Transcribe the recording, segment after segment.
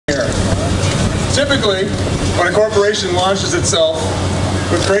Typically, when a corporation launches itself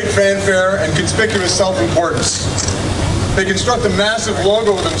with great fanfare and conspicuous self-importance, they construct a massive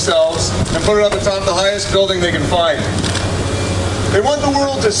logo of themselves and put it on the top of the highest building they can find. They want the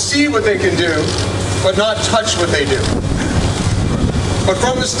world to see what they can do, but not touch what they do. But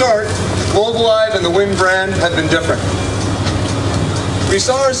from the start, Global Live and the Win brand have been different. We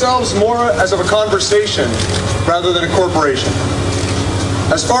saw ourselves more as of a conversation rather than a corporation.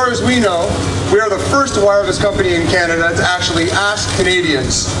 As far as we know, we are the first wireless company in Canada to actually ask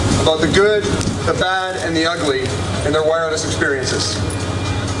Canadians about the good, the bad, and the ugly in their wireless experiences.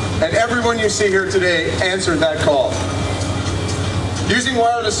 And everyone you see here today answered that call. Using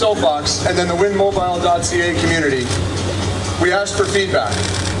Wireless Soapbox and then the winmobile.ca community, we asked for feedback.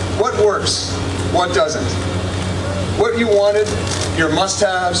 What works? What doesn't? What you wanted, your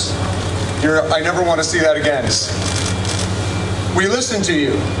must-haves, your I never want to see that agains. We listened to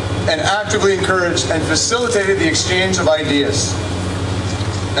you and actively encouraged and facilitated the exchange of ideas.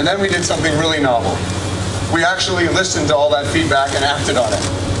 And then we did something really novel. We actually listened to all that feedback and acted on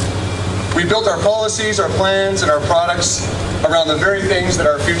it. We built our policies, our plans, and our products around the very things that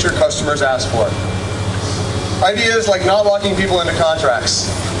our future customers ask for. Ideas like not locking people into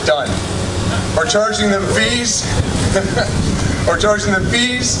contracts, done. Or charging them fees, or charging them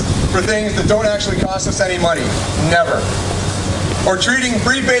fees for things that don't actually cost us any money, never. Or treating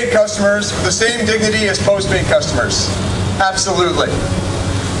prepaid customers with the same dignity as postpaid customers, absolutely.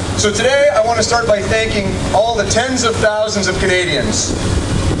 So today I want to start by thanking all the tens of thousands of Canadians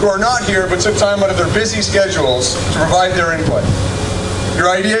who are not here but took time out of their busy schedules to provide their input. Your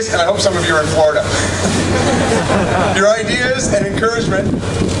ideas, and I hope some of you are in Florida, your ideas and encouragement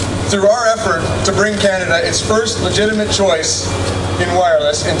through our effort to bring Canada its first legitimate choice in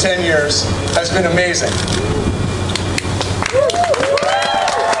wireless in 10 years has been amazing.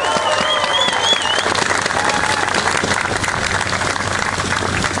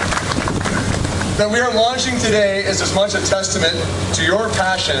 That we are launching today is as much a testament to your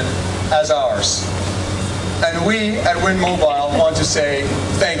passion as ours. And we at Win Mobile want to say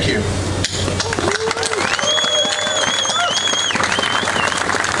thank you.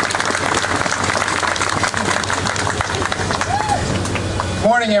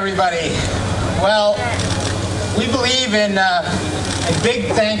 Morning, everybody. Well, we believe in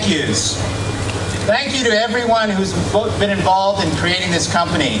big thank yous. Thank you to everyone who's been involved in creating this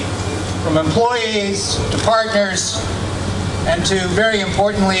company, from employees to partners, and to, very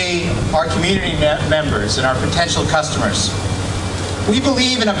importantly, our community members and our potential customers. We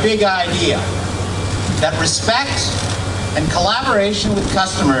believe in a big idea, that respect and collaboration with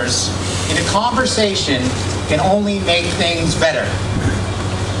customers in a conversation can only make things better.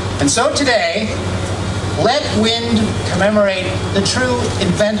 And so today, let Wind commemorate the true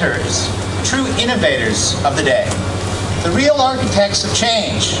inventors, true innovators of the day, the real architects of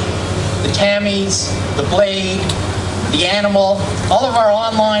change, the Tammys, the Blade, the Animal, all of our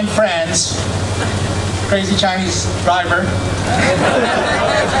online friends, crazy Chinese driver,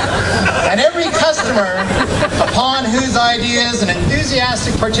 and every customer upon whose ideas and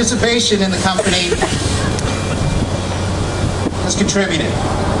enthusiastic participation in the company has contributed.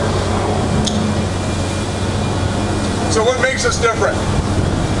 So what makes us different?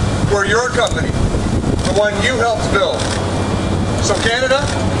 We're your company, the one you helped build. So Canada,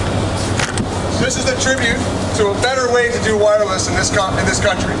 this is a tribute to a better way to do wireless in this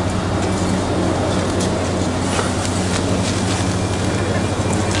country.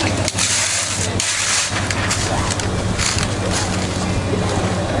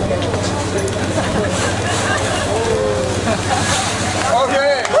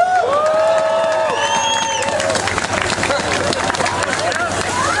 Okay.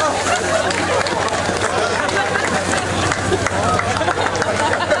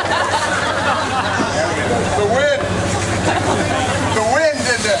 The wind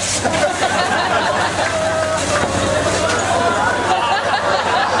did this.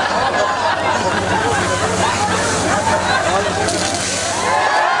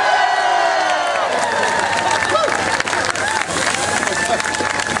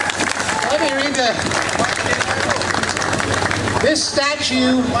 Let me read this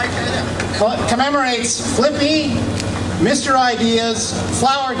statue commemorates Flippy, Mr. Ideas,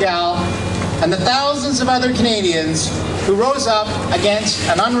 Flower Gal, and the thousands of other Canadians who rose up against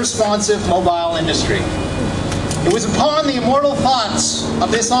an unresponsive mobile industry. It was upon the immortal thoughts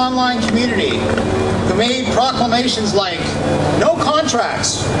of this online community who made proclamations like, "No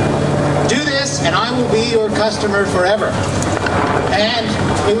contracts, do this and I will be your customer forever." And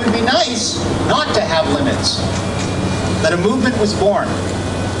it would be nice not to have limits, that a movement was born.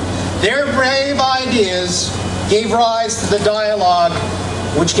 Their brave ideas gave rise to the dialogue,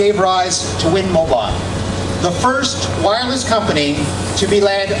 which gave rise to Wind Mobile, the first wireless company to be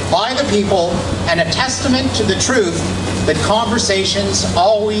led by the people and a testament to the truth that conversations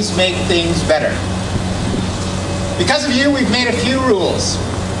always make things better. Because of you, we've made a few rules.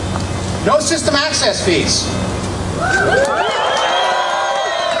 No system access fees.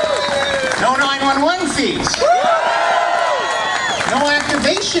 No 911 fees. No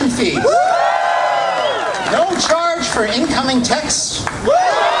activation fees. No charge for incoming texts.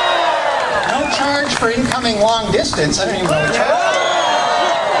 No charge for incoming long distance. I don't even know what charge.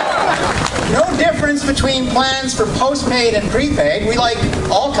 No difference between plans for postpaid and prepaid. We like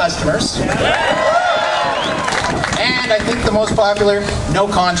all customers. And I think the most popular, no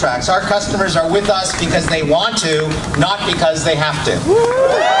contracts. Our customers are with us because they want to, not because they have to.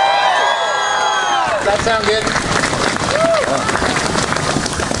 Does that sound good?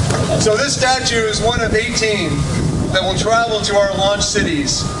 So this statue is one of 18 that will travel to our launch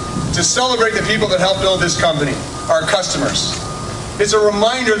cities to celebrate the people that help build this company, our customers. It's a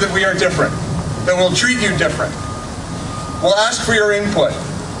reminder that we are different, that we'll treat you different. We'll ask for your input,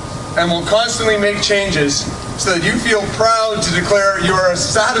 and we'll constantly make changes so that you feel proud to declare you're a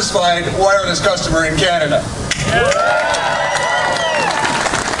satisfied wireless customer in Canada.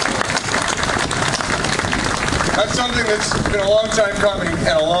 That's something that's been a long time coming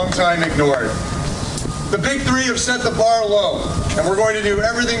and a long time ignored. The big three have set the bar low, and we're going to do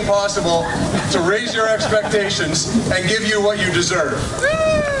everything possible to raise your expectations and give you what you deserve.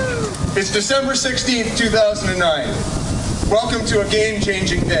 It's December 16th, 2009. Welcome to a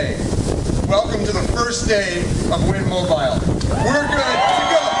game-changing day. Welcome to the first day of Wind Mobile. We're good to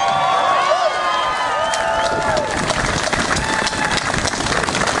go.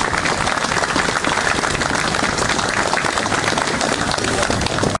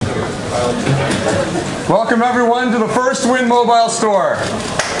 Welcome everyone to the first Wind Mobile store.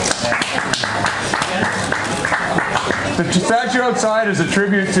 The statue outside is a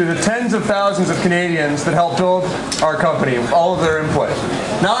tribute to the tens of thousands of Canadians that helped build our company with all of their input.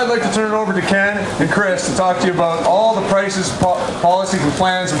 Now I'd like to turn it over to Ken and Chris to talk to you about all the prices, policies, and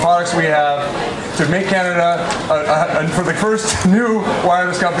plans and products we have to make Canada, for the first new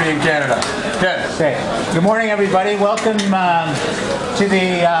wireless company in Canada. Ken. Okay. Good morning, everybody. Welcome to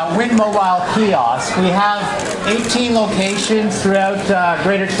the Wind Mobile kiosk. We have 18 locations throughout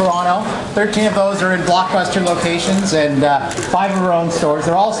Greater Toronto. 13 of those are in Blockbuster locations, and 5 of our own stores.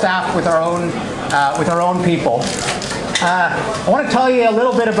 They're all staffed with our own people. I want to tell you a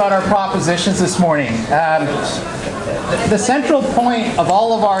little bit about our propositions this morning. The central point of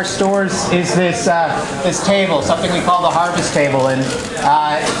all of our stores is this table, something we call the harvest table. And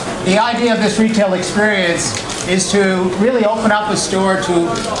the idea of this retail experience is to really open up a store to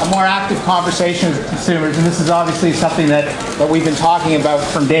a more active conversation with consumers. And this is obviously something that we've been talking about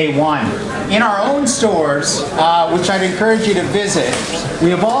from day one. In our own stores, which I'd encourage you to visit, we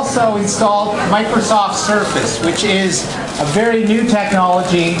have also installed Microsoft Surface, which is a very new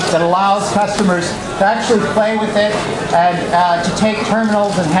technology that allows customers to actually play with it and to take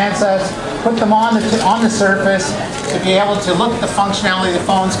terminals and handsets, put them on the Surface, to be able to look at the functionality of the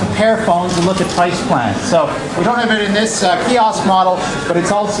phones, compare phones, and look at price plans. So we don't have it in this kiosk model, but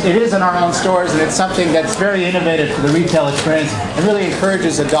it is in our own stores, and it's something that's very innovative for the retail experience and really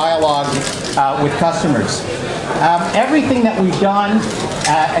encourages a dialogue with customers. Everything that we've done,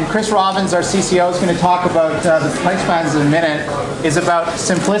 and Chris Robbins, our CCO, is going to talk about the price plans in a minute, is about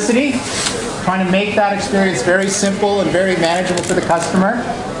simplicity, trying to make that experience very simple and very manageable for the customer.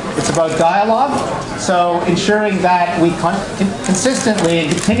 It's about dialogue, so ensuring that we consistently and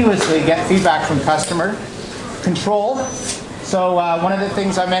continuously get feedback from customer. Control. So one of the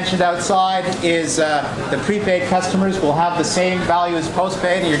things I mentioned outside is the prepaid customers will have the same value as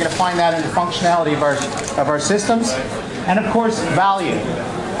postpaid, and you're going to find that in the functionality of our systems. And of course, value.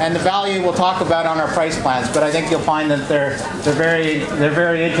 And the value we'll talk about on our price plans, but I think you'll find that they're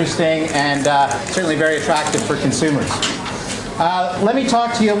very interesting and certainly very attractive for consumers. Let me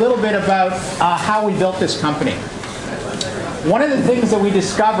talk to you a little bit about how we built this company. One of the things that we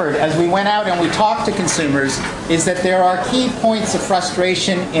discovered as we went out and we talked to consumers is that there are key points of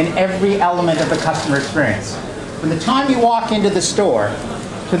frustration in every element of the customer experience. From the time you walk into the store,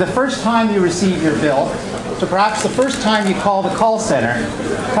 to the first time you receive your bill, to perhaps the first time you call the call center,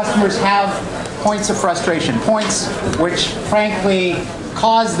 customers have points of frustration, points which frankly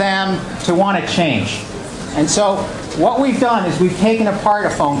cause them to want to change. And so what we've done is we've taken apart a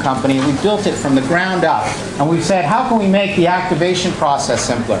phone company and we've built it from the ground up. And we've said, how can we make the activation process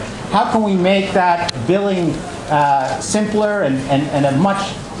simpler? How can we make that billing simpler and a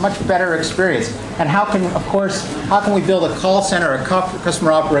much much better experience. And how can, of course, how can we build a call center, a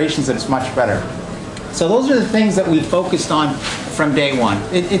customer operations that's much better? So those are the things that we focused on from day one.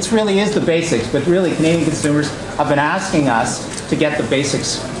 It really is the basics, but really Canadian consumers have been asking us to get the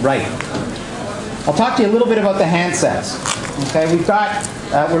basics right. I'll talk to you a little bit about the handsets. Okay,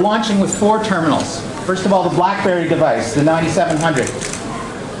 we're launching with 4 terminals. First of all, the BlackBerry device, the 9700.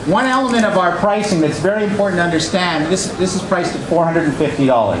 One element of our pricing that's very important to understand, this is priced at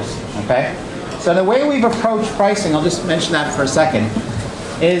 $450, okay? So the way we've approached pricing, I'll just mention that for a second,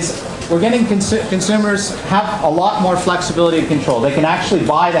 is we're getting consumers have a lot more flexibility and control. They can actually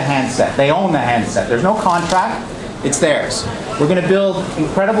buy the handset. They own the handset. There's no contract. It's theirs. We're going to build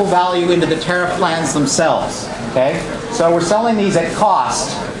incredible value into the tariff plans themselves, okay? So we're selling these at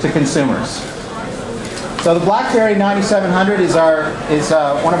cost to consumers. So the BlackBerry 9700 is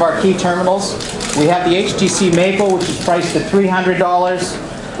one of our key terminals. We have the HTC Maple, which is priced at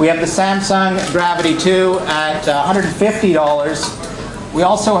 $300. We have the Samsung Gravity 2 at $150. We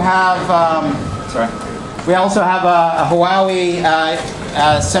also have a Huawei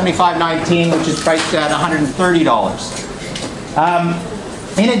 7519, which is priced at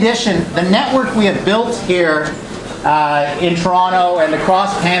 $130. In addition, the network we have built here in Toronto and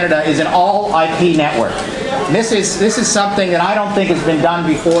across Canada is an all-IP network. This is something that I don't think has been done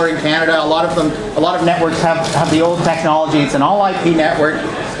before in Canada. A lot of networks have the old technology. It's an all-IP network,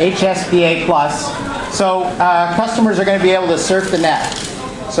 HSPA+. So customers are going to be able to surf the net.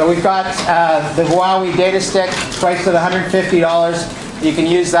 So we've got the Huawei data stick priced at $150. You can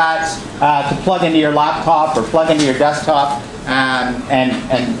use that to plug into your laptop or plug into your desktop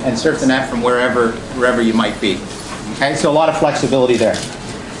and surf the net from wherever you might be. Okay, so a lot of flexibility there.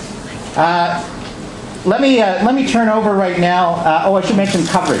 Let me turn over right now. I should mention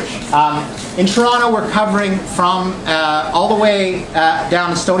coverage. In Toronto, we're covering from all the way down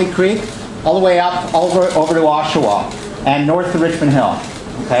to Stony Creek, all the way up over to Oshawa and north to Richmond Hill.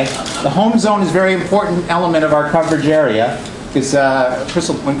 Okay, the home zone is a very important element of our coverage area because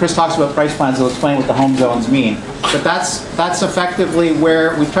when Chris talks about price plans, he'll explain what the home zones mean. But that's effectively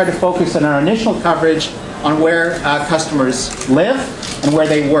where we try to focus on our initial coverage on where customers live and where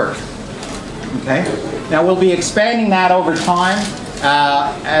they work. Okay. Now we'll be expanding that over time.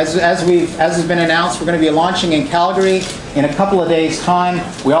 As has been announced, we're going to be launching in Calgary in a couple of days' time.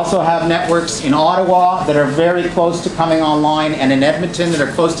 We also have networks in Ottawa that are very close to coming online, and in Edmonton that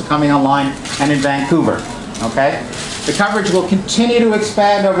are close to coming online, and in Vancouver. Okay. The coverage will continue to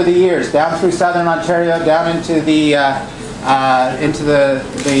expand over the years, down through southern Ontario, down into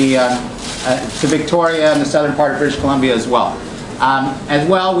to Victoria and the southern part of British Columbia as well. As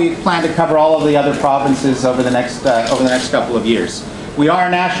well, we plan to cover all of the other provinces over the next couple of years. We are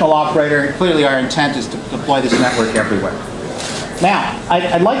a national operator, and clearly our intent is to deploy this network everywhere. Now,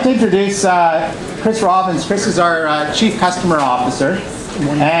 I'd like to introduce Chris Robbins. Chris is our Chief Customer Officer,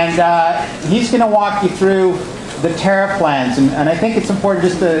 and he's going to walk you through the tariff plans. And I think it's important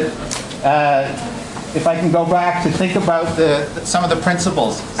just to, if I can go back to think about some of the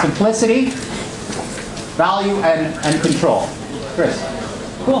principles. Simplicity, value, and control. Chris.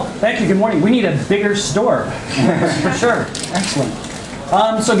 Cool. Thank you. Good morning. We need a bigger store, for sure. Excellent.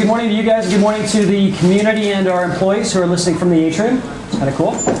 So good morning to you guys. Good morning to the community and our employees who are listening from the atrium. Kind of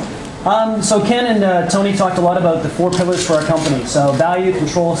cool. So Ken and Tony talked a lot about the 4 pillars for our company. So value,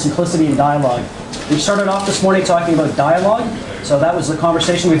 control, simplicity, and dialogue. We started off this morning talking about dialogue. So that was the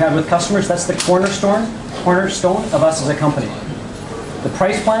conversation we had with customers. That's the cornerstone of us as a company. The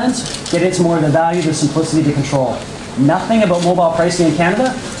price plans get into more of the value, the simplicity, the control. Nothing about mobile pricing in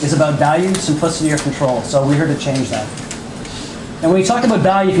Canada is about value, simplicity, or control. So we're here to change that. And when we talk about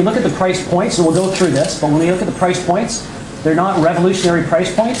value, if you look at the price points, and we'll go through this, but when we look at the price points, they're not revolutionary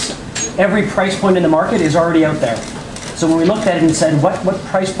price points. Every price point in the market is already out there. So when we looked at it and said, what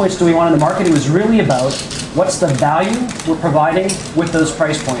price points do we want in the market, it was really about what's the value we're providing with those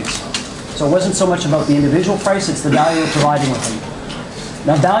price points. So it wasn't so much about the individual price, it's the value we're providing with them.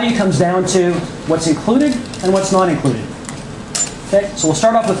 Now value comes down to what's included and what's not included. Okay, so we'll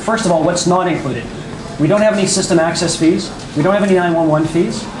start off with, first of all, what's not included. We don't have any system access fees, we don't have any 911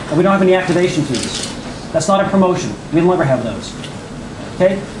 fees, and we don't have any activation fees. That's not a promotion. We'll never have those.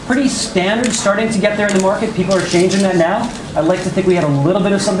 Okay, pretty standard, starting to get there in the market. People are changing that now. I'd like to think we had a little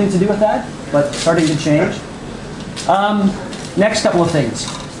bit of something to do with that, but starting to change. Next couple of things.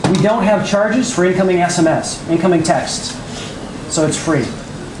 We don't have charges for incoming SMS, incoming texts. So it's free.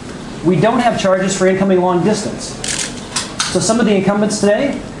 We don't have charges for incoming long distance. So some of the incumbents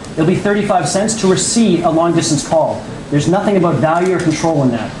today, it'll be 35 cents to receive a long distance call. There's nothing about value or control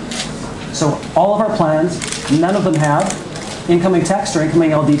in that. So all of our plans, none of them have incoming text or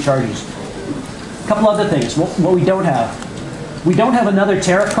incoming LD charges. A couple other things, what we don't have. We don't have another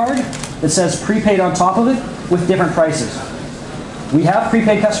tariff card that says prepaid on top of it with different prices. We have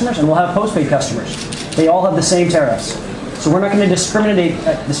prepaid customers and we'll have postpaid customers. They all have the same tariffs. So we're not going to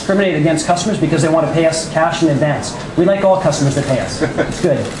discriminate against customers because they want to pay us cash in advance. We like all customers to pay us. It's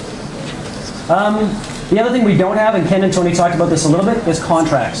good. The other thing we don't have, and Ken and Tony talked about this a little bit, is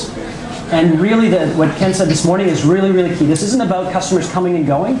contracts. And really, what Ken said this morning is really, really key. This isn't about customers coming and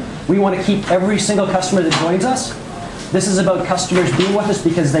going. We want to keep every single customer that joins us. This is about customers being with us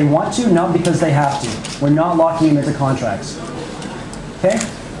because they want to, not because they have to. We're not locking them into contracts. Okay?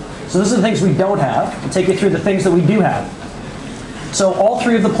 So those are the things we don't have. I'll take you through the things that we do have. So all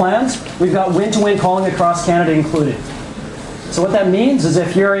three of the plans, we've got win-to-win calling across Canada included. So what that means is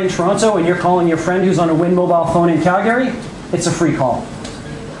if you're in Toronto and you're calling your friend who's on a Win mobile phone in Calgary, it's a free call.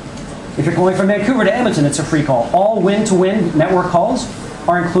 If you're calling from Vancouver to Edmonton, it's a free call. All win-to-win network calls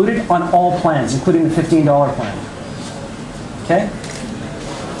are included on all plans, including the $15 plan. Okay?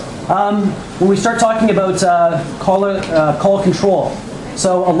 When we start talking about call control,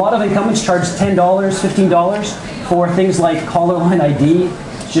 so a lot of incumbents charge $10, $15 for things like caller line ID.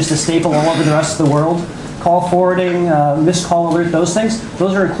 It's just a staple all over the rest of the world. Call forwarding, missed call alert, those things.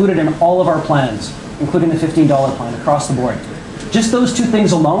 Those are included in all of our plans, including the $15 plan across the board. Just those two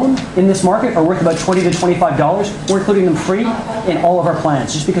things alone in this market are worth about $20 to $25. We're including them free in all of our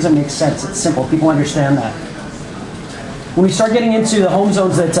plans, just because it makes sense. It's simple. People understand that. When we start getting into the home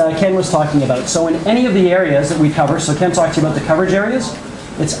zones that Ken was talking about, so in any of the areas that we cover, so Ken talked to you about the coverage areas,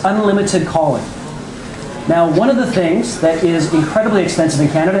 it's unlimited calling. Now, one of the things that is incredibly expensive in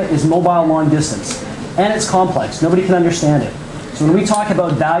Canada is mobile long distance, and it's complex. Nobody can understand it. So when we talk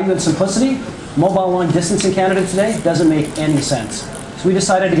about value and simplicity, mobile long distance in Canada today doesn't make any sense. So we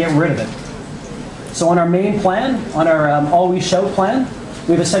decided to get rid of it. So on our main plan, on our Always Shout plan,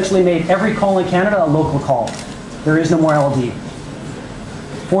 we've essentially made every call in Canada a local call. There is no more LD.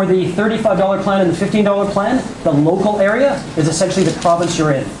 For the $35 plan and the $15 plan, the local area is essentially the province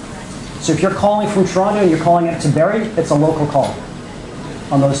you're in. So if you're calling from Toronto and you're calling up to Barrie, it's a local call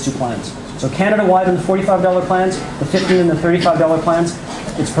on those two plans. So Canada-wide on the $45 plans, the $15 and the $35 plans,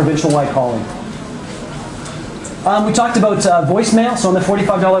 it's provincial-wide calling. We talked about voicemail. So on the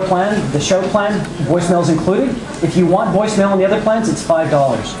 $45 plan, the Shout plan, voicemail is included. If you want voicemail on the other plans, it's $5.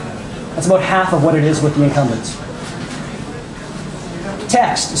 That's about half of what it is with the incumbents.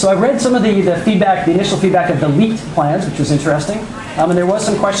 Text. So I read some of the feedback, the initial feedback of the leaked plans, which was interesting. And there was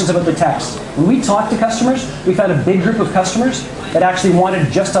some questions about the text. When we talked to customers, we found a big group of customers that actually wanted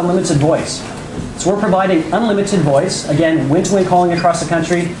just unlimited voice. So we're providing unlimited voice, again, win-to-win calling across the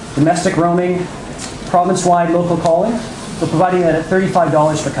country, domestic roaming, province-wide local calling. We're providing that at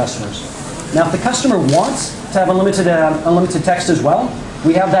 $35 for customers. Now, if the customer wants to have unlimited text as well,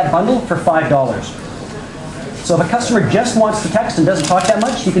 we have that bundle for $5. So if a customer just wants to text and doesn't talk that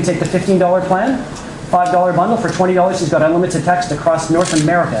much, he can take the $15 plan, $5 bundle for $20. He's got unlimited text across North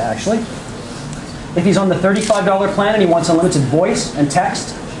America, actually. If he's on the $35 plan and he wants unlimited voice and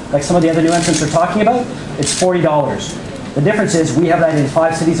text, like some of the other new entrants are talking about, it's $40. The difference is we have that in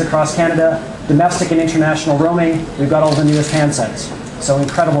 5 cities across Canada, domestic and international roaming. We've got all the newest handsets. So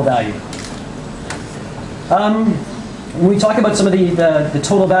incredible value. When we talk about some of the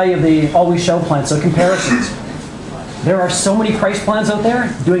total value of the Always Shout plan, so comparisons. There are so many price plans out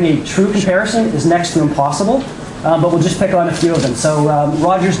there. Doing a true comparison is next to impossible, but we'll just pick on a few of them. So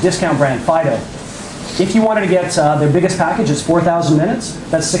Rogers discount brand, Fido. If you wanted to get their biggest package, it's 4,000 minutes.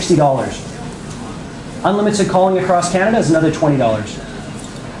 That's $60. Unlimited calling across Canada is another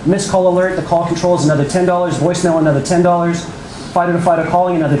 $20. Missed call alert, the call control is another $10. Voicemail, another $10. Fido to Fido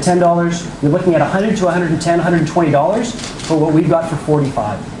calling, another $10. You're looking at $100 to $110, $120 for what we've got for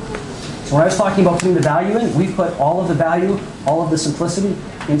 $45. So when I was talking about putting the value in, we've put all of the value, all of the simplicity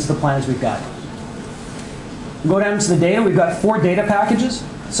into the plans we've got. We'll go down to the data. We've got 4 data packages.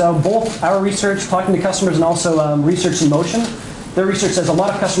 So both our research, talking to customers, and also Research in Motion. Their research says a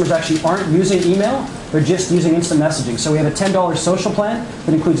lot of customers actually aren't using email. They're just using instant messaging. So we have a $10 social plan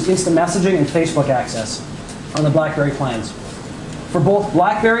that includes instant messaging and Facebook access on the BlackBerry plans. For both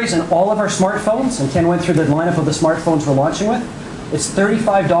BlackBerries and all of our smartphones, and Ken went through the lineup of the smartphones we're launching with, it's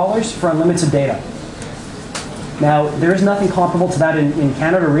 $35 for unlimited data. Now, there is nothing comparable to that in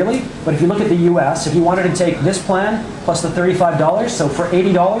Canada, really, but if you look at the US, if you wanted to take this plan plus the $35, so for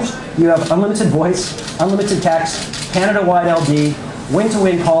 $80, you have unlimited voice, unlimited text, Canada-wide LD,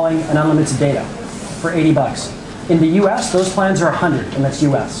 win-to-win calling, and unlimited data for $80. In the US, those plans are $100, and that's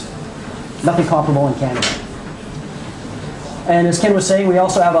US. Nothing comparable in Canada. And as Ken was saying, we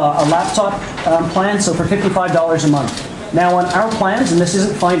also have a laptop plan, so for $55 a month. Now on our plans, and this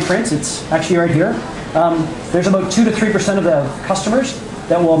isn't fine print, it's actually right here, there's about 2 to 3% of the customers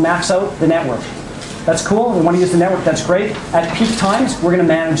that will max out the network. That's cool, they want to use the network, that's great. At peak times, we're going to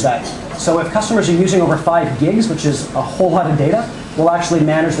manage that. So if customers are using over 5 gigs, which is a whole lot of data, we'll actually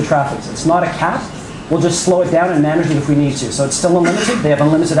manage the traffic. It's not a cap, we'll just slow it down and manage it if we need to. So it's still unlimited, they have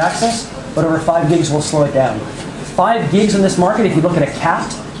unlimited access, but over 5 gigs we'll slow it down. 5 gigs in this market, if you look at a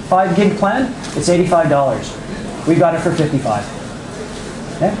capped 5 gig plan, it's $85. We got it for $55.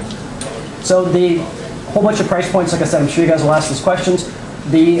 Okay? So the whole bunch of price points, like I said, I'm sure you guys will ask these questions.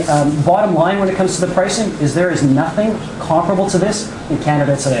 The bottom line when it comes to the pricing is there is nothing comparable to this in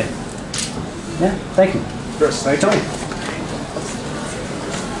Canada today. Yeah, thank you. Chris, thank you.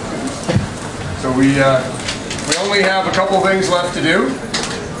 So we only have a couple things left to do.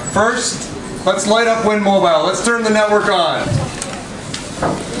 First, let's light up Wind Mobile. Let's turn the network on.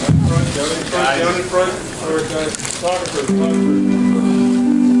 Down in front, photographer.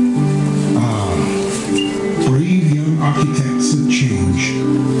 Brave young architects of change,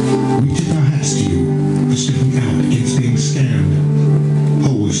 we tip our hats to you for stepping out against being scammed,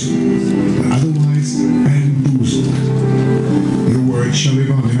 posed, or otherwise bamboozled. Your words shall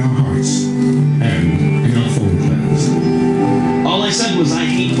live on in our hearts and in our phone plans. All I said was I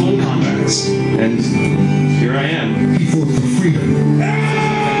hate phone contracts, and here I am. He fought for freedom.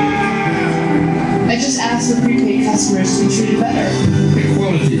 I just asked the prepaid customers to be treated better.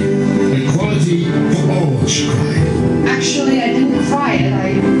 Equality. Equality for all, she cried. Actually, I didn't cry it,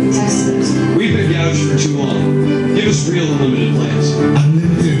 I protested. We've been gouged for too long. Give us real unlimited plans.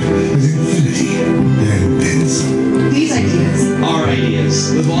 Unlimited with infinity and then some. These ideas Our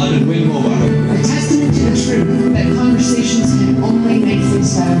ideas. Live on and Wind Mobile. are testament to the truth that conversations can only make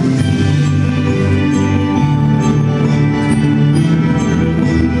things better.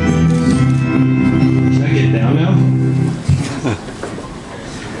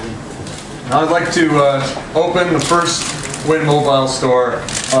 I'd like to open the first Wind Mobile store,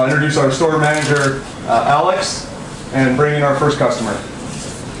 introduce our store manager, Alex, and bring in our first customer.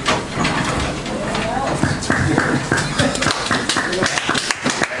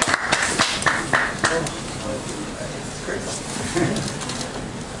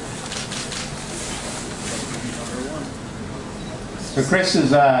 So Chris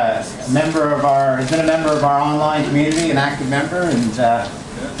is a member of has been a member of our online community, an active member, and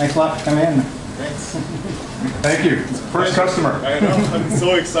thanks a lot for coming in. Thanks. Thank you. First customer. I know, I'm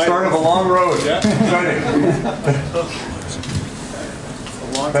so excited. Start of a long road. Yeah. Exciting. A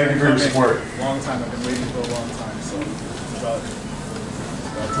long Thank time you for your coming. support. Long time. I've been waiting for a long time, so it's about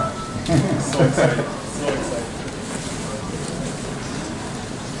time. So excited. So excited.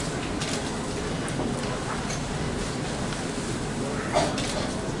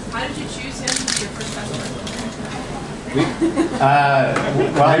 How did you choose him as your first customer?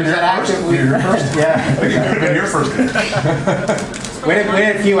 Well, he was an active. You're your first. Yeah. Could have been your first. We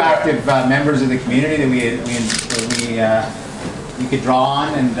had a few active members of the community that we could draw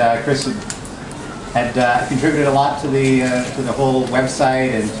on, and Chris had contributed a lot to the whole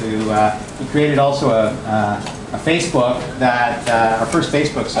website, and he created also a Facebook that our first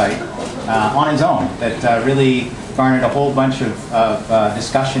Facebook site on his own that really garnered a whole bunch of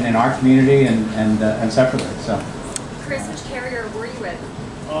discussion in our community and separately. So. Chris, which carrier were you with?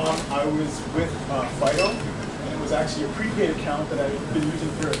 I was with Fido, and it was actually a prepaid account that I've been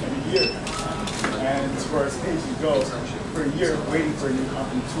using for a year. And as far as pay as you go, for a year waiting for a new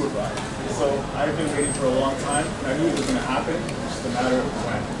company to arrive. So I've been waiting for a long time, and I knew it was going to happen. It's just a matter of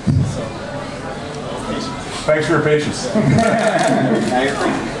when. So, patience. Thanks for your patience.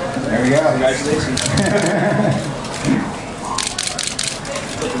 There we go. Congratulations.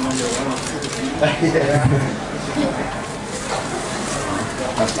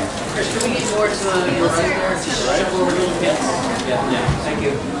 Chris, can we get more to the several little bits? Yeah, thank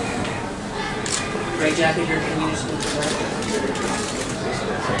you. Great jacket here. Can you just move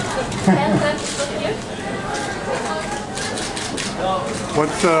What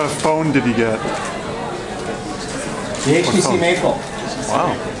phone did you get? The HTC Maple.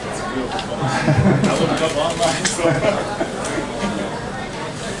 Wow. I looked it up online, so.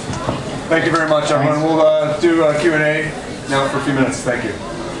 Thank you very much, everyone. We'll do a Q&A now for a few minutes. Thank you.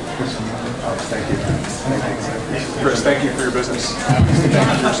 Thank you. Chris, thank you for your business. Thank you for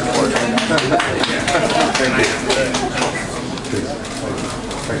your support. Thank you.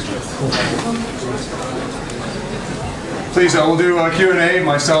 Please, we'll do a Q&A.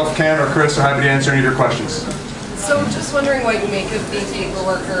 Myself, Ken, or Chris are happy to answer any of your questions. So just wondering what you make of the Gig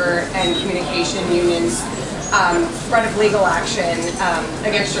Worker and Communication Union's threat of legal action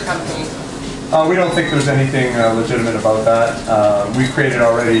against your company. We don't think there's anything legitimate about that. We've created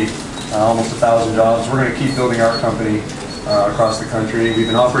already almost 1,000 jobs. We're going to keep building our company across the country. We've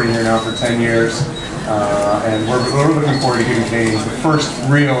been operating here now for 10 years, and we're looking forward to giving Canadians the first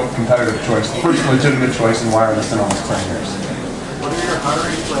real competitive choice, the first legitimate choice in wireless in almost 10 years. What are your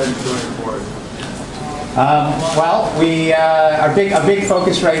hiring plans going forward? Well, our big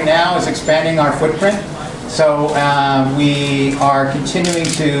focus right now is expanding our footprint. So we are continuing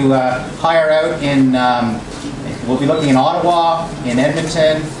to hire out in, we'll be looking in Ottawa, in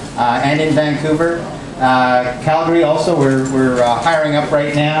Edmonton, and in Vancouver. Calgary also, we're hiring up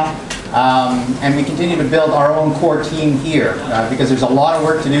right now. And we continue to build our own core team here because there's a lot of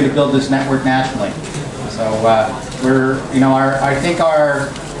work to do to build this network nationally. So I think our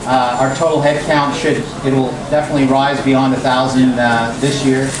total headcount it'll definitely rise beyond 1,000 this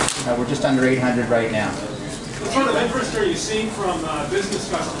year. We're just under 800 right now. What sort of interest are you seeing from business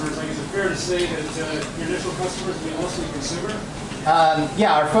customers? Like, is it fair to say that your initial customers will be mostly consumer?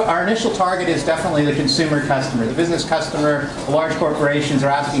 Yeah, our initial target is definitely the consumer customer. The business customer, the large corporations are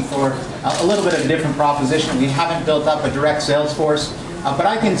asking for a little bit of a different proposition. We haven't built up a direct sales force, but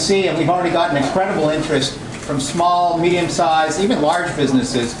I can see, and we've already gotten incredible interest from small, medium-sized, even large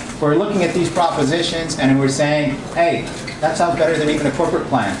businesses who are looking at these propositions and who are saying, hey, that sounds better than even a corporate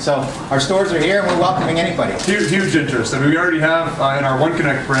plan. So our stores are here and we're welcoming anybody. Huge interest. I mean, we already have in our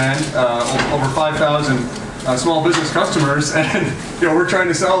OneConnect brand over 5,000 small business customers, and we're trying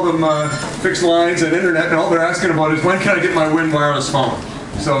to sell them fixed lines and internet, and all they're asking about is when can I get my Win wireless phone?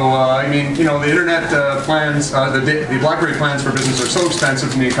 So I mean, the internet plans, the BlackBerry plans for business are so expensive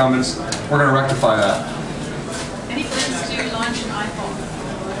from the incumbents. We're going to rectify that. Any plans to launch an iPhone?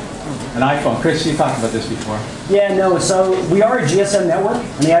 An iPhone. Chris, you talked about this before. Yeah, no, so we are a GSM network,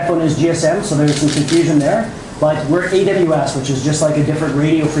 and the iPhone is GSM, so there's some confusion there. But we're AWS, which is just like a different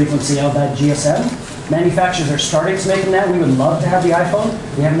radio frequency of that GSM. Manufacturers are starting to make them that. We would love to have the iPhone.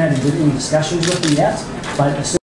 We haven't had any discussions with them yet, but as soon